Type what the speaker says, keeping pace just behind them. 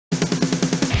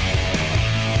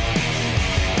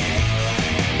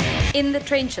In the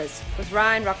Trenches with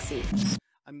Ryan Roxie.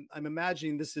 I'm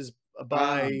imagining this is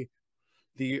by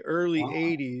the early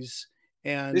 80s.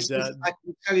 And this is, I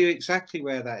can tell you exactly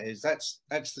where that is. That's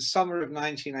the summer of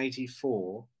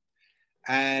 1984.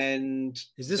 And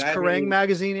is this KERRANG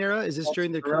magazine era? Is this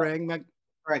during the KERRANG mag?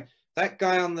 Right. That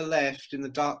guy on the left in the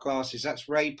dark glasses, that's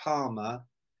Ray Palmer.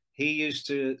 He used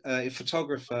to, a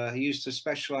photographer, he used to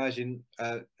specialize in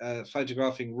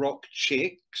photographing rock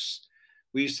chicks.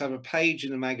 We used to have a page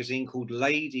in the magazine called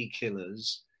Lady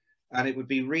Killers, and it would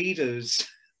be readers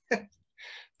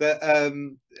that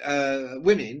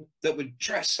women that would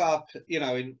dress up, you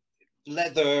know, in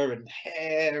leather and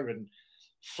hair and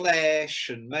flesh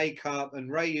and makeup. And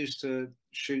Ray used to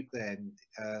shoot them.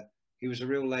 He was a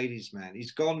real ladies' man.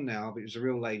 He's gone now, but he was a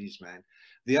real ladies' man.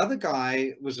 The other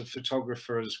guy was a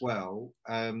photographer as well,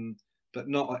 but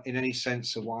not in any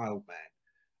sense a wild man.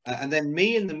 And then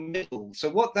me in the middle. So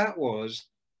what that was,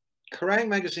 KERRANG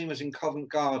magazine was in Covent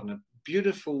Garden, a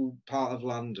beautiful part of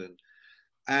London,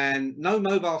 and no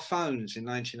mobile phones in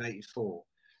 1984.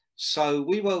 So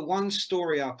we were one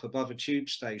story up above a tube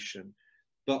station,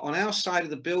 but on our side of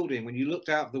the building, when you looked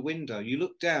out the window, you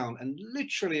looked down and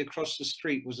literally across the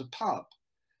street was a pub.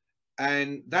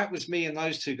 And that was me and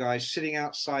those two guys sitting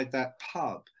outside that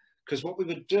pub. Because what we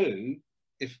would do,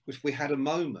 if we had a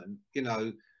moment, you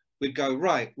know, we'd go,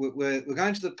 right, we're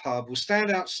going to the pub, we'll stand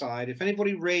outside. If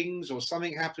anybody rings or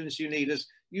something happens, you need us,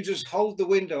 you just hold the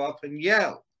window up and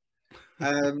yell.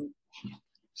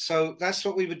 So that's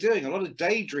what we were doing. A lot of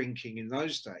day drinking in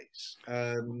those days.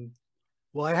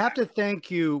 Well, I have to thank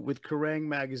you with KERRANG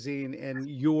magazine and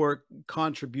your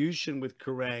contribution with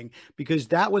KERRANG, because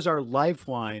that was our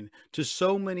lifeline to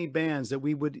so many bands that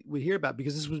we would hear about,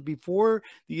 because this was before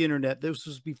the internet. This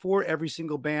was before every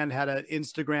single band had an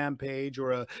Instagram page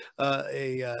or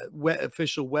a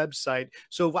official website.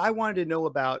 So if I wanted to know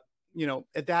about, you know,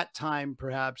 at that time,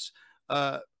 perhaps,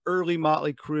 early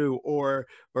Motley Crue or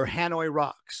Hanoi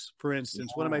Rocks, for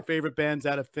instance, one of my favorite bands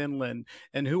out of Finland,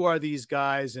 and who are these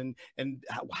guys, and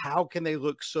how can they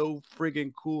look so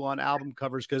friggin' cool on album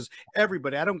covers? Because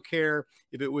everybody, I don't care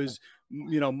if it was,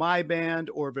 you know, my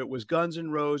band or if it was Guns N'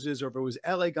 Roses or if it was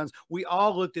LA Guns, we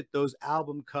all looked at those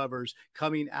album covers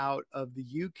coming out of the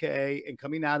UK and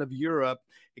coming out of Europe,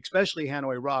 especially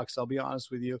Hanoi Rocks, I'll be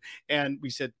honest with you, and we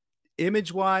said,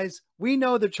 image-wise, we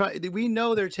know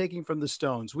they're taking from the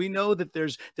Stones. We know that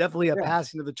there's definitely a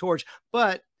passing of the torch,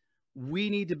 but we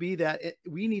need to be that.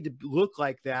 We need to look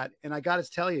like that. And I got to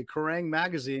tell you, KERRANG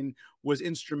magazine was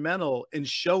instrumental in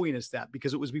showing us that,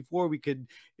 because it was before we could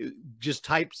just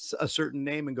type a certain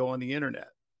name and go on the internet.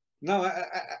 No,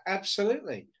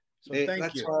 absolutely. So thank you.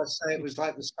 That's why I say it was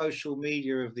like the social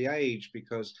media of the age,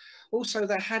 because also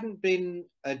there hadn't been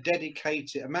a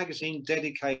magazine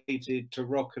dedicated to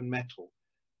rock and metal.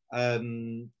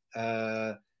 And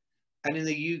in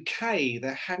the UK,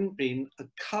 there hadn't been a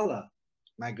colour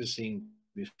magazine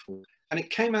before. And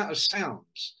it came out of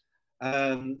Sounds.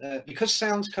 Because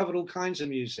Sounds covered all kinds of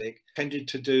music, tended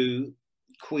to do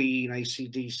Queen,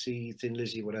 AC/DC, Thin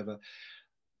Lizzy, whatever.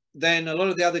 Then a lot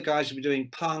of the other guys would be doing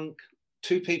punk.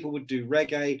 Two people would do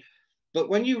reggae. But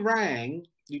when you rang,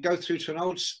 you go through to an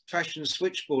old-fashioned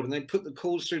switchboard and they put the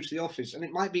calls through to the office, and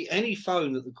it might be any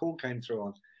phone that the call came through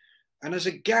on. And as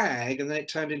a gag, and then it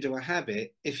turned into a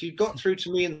habit, if you got through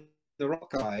to me and the rock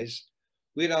guys,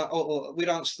 we'd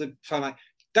answer the phone like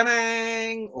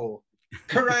 "da-dang" or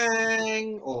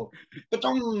 "KERRANG" or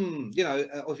 "ba-dum," you know.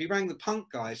 Or if you rang the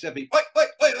punk guys, they'd be wait,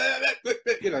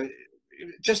 you know.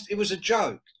 It was a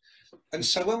joke. And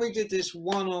so when we did this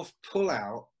one-off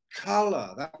pull-out,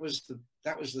 colour, that was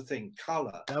the thing,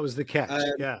 colour. That was the catch,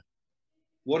 yeah.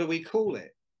 What do we call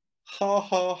it? Ha,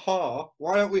 ha, ha.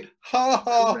 Why don't we ha,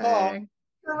 ha, ha?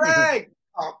 KERRANG!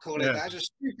 I'll call it that. It's a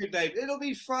stupid name. It'll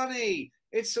be funny.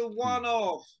 It's a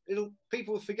one-off.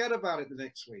 People will forget about it the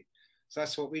next week. So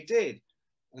that's what we did.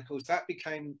 And of course, that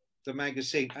became the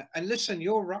magazine. And listen,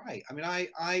 you're right. I mean,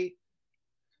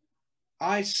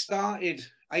 I started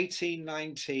 18,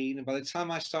 19, and by the time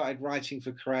I started writing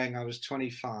for KERRANG, I was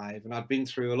 25, and I'd been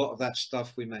through a lot of that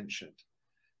stuff we mentioned.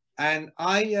 And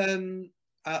I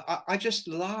just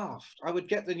laughed. I would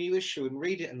get the new issue and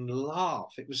read it and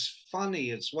laugh. It was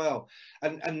funny as well.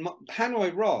 And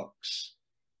Hanoi Rocks,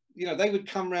 you know, they would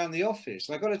come around the office.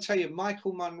 And I got to tell you,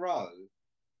 Michael Monroe,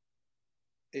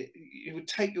 it would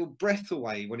take your breath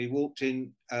away when he walked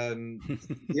in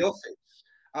the office.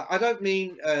 I don't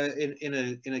mean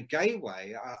in a gay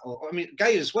way. I mean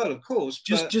gay as well, of course.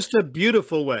 Just a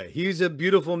beautiful way. He's a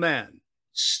beautiful man.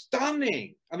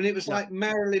 Stunning. I mean, it was like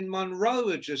Marilyn Monroe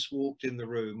had just walked in the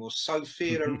room, or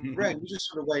Sophia Loren. You just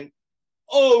sort of went,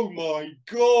 "Oh my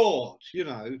God!" You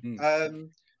know.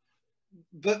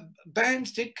 but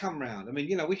bands did come round. I mean,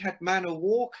 you know, we had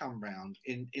Man-O-War come round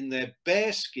in their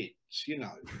bear skins, you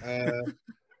know.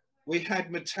 We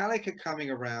had Metallica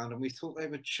coming around, and we thought they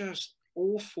were just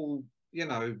awful, you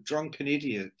know, drunken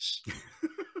idiots.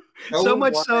 So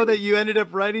much so that you ended up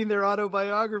writing their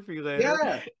autobiography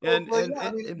later,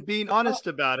 and being honest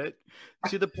about it,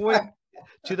 to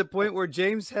the point where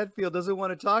James Hetfield doesn't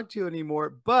want to talk to you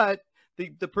anymore. But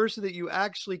the person that you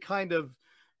actually kind of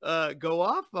go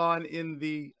off on in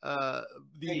the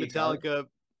Metallica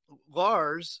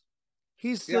Lars,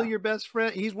 he's still your best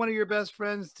friend. He's one of your best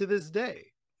friends to this day.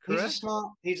 Correct?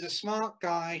 He's a smart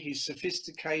guy. He's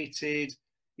sophisticated.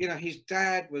 You know, his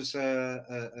dad was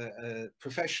a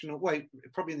professional, well,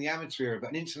 probably in the amateur era,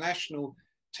 but an international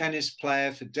tennis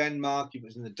player for Denmark. He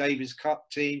was in the Davis Cup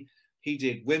team. He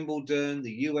did Wimbledon,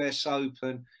 the US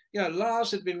Open. You know,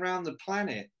 Lars had been around the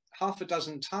planet half a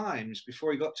dozen times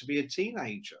before he got to be a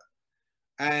teenager.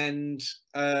 And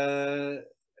so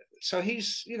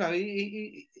he's, you know,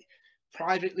 he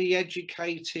privately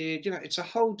educated. You know, it's a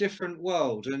whole different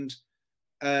world. And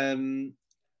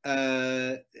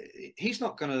he's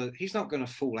not gonna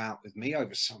fall out with me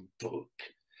over some book.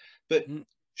 But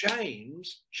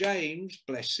James,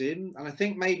 bless him, and I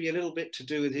think maybe a little bit to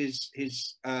do with his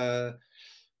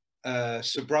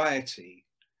sobriety.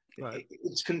 Right.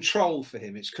 It's control for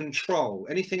him. It's control.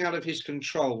 Anything out of his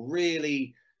control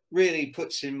really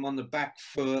puts him on the back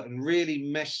foot and really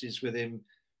messes with him,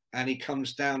 and he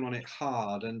comes down on it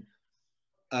hard. And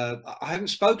I haven't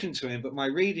spoken to him, but my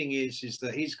reading is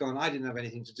that he's gone, I didn't have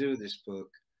anything to do with this book.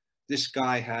 This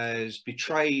guy has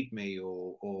betrayed me,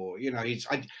 or you know,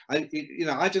 you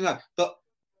know, I don't know. But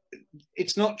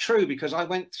it's not true, because I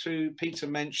went through Peter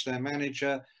Mensch, their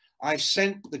manager. I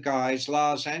sent the guys,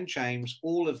 Lars and James,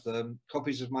 all of them,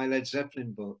 copies of my Led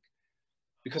Zeppelin book,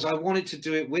 because I wanted to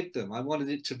do it with them. I wanted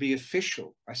it to be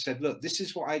official. I said, look, this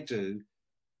is what I do.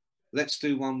 Let's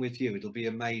do one with you. It'll be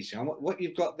amazing. What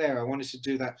you've got there, I wanted to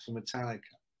do that for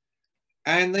Metallica.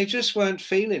 And they just weren't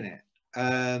feeling it.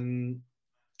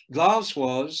 Lars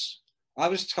was, I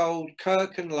was told,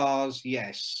 Kirk and Lars,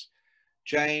 yes.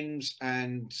 James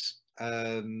and,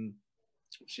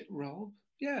 was it Rob?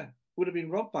 Yeah, would have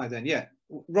been Rob by then. Yeah,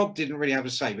 Rob didn't really have a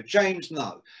say, but James,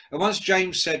 no. And once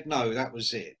James said no, that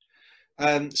was it.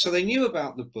 So they knew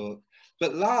about the book.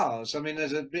 But Lars, I mean,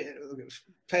 there's a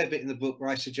fair bit in the book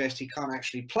where I suggest he can't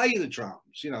actually play the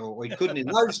drums, you know, or he couldn't in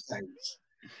those days.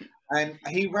 And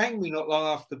he rang me not long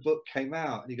after the book came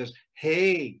out, and he goes,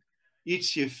 hey,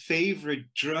 it's your favorite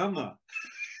drummer.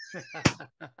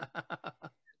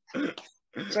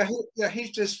 So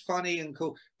he's just funny and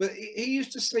cool. But he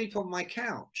used to sleep on my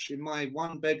couch in my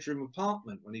one-bedroom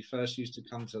apartment when he first used to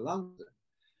come to London.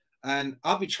 And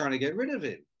I'll be trying to get rid of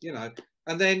him, you know.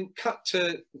 And then cut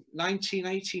to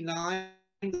 1989,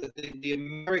 the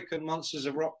American Monsters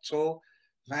of Rock tour,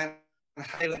 Van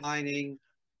Halen,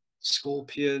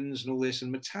 Scorpions and all this.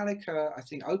 And Metallica, I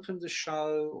think, opened the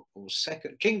show, or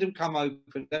second, Kingdom Come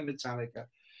opened, then Metallica.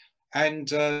 And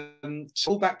so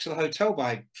all back to the hotel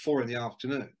by 4 in the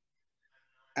afternoon.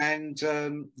 And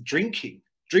drinking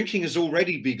has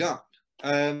already begun.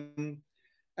 And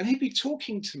he'd be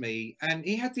talking to me, and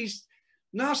he had these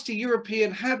nasty European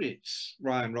habits,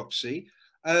 Ryan Roxie.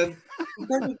 What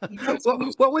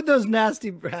would those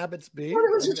nasty habits be? Well,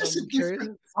 it was just a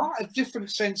different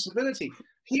sensibility.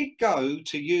 He'd go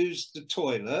to use the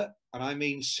toilet, and I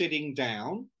mean sitting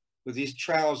down with his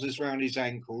trousers around his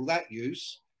ankle, that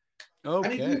use.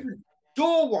 Okay. And he'd leave the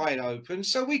door wide open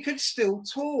so we could still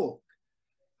talk.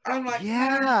 And I'm like,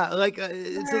 yeah, like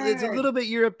it's a little bit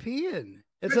European.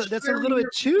 That's a little bit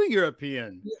too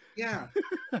European. Yeah.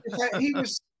 He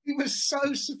was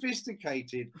so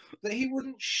sophisticated that he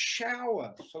wouldn't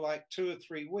shower for like 2 or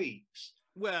 3 weeks.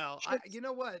 Well, you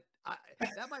know what?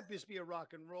 That might just be a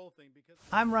rock and roll thing, because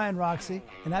I'm Ryan Roxie,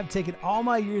 and I've taken all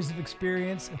my years of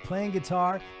experience of playing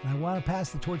guitar, and I want to pass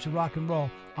the torch of rock and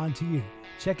roll on to you.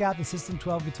 Check out the System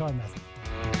 12 guitar method.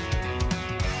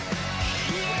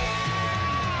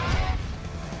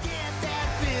 Get that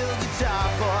feel guitar,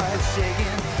 boy, shaking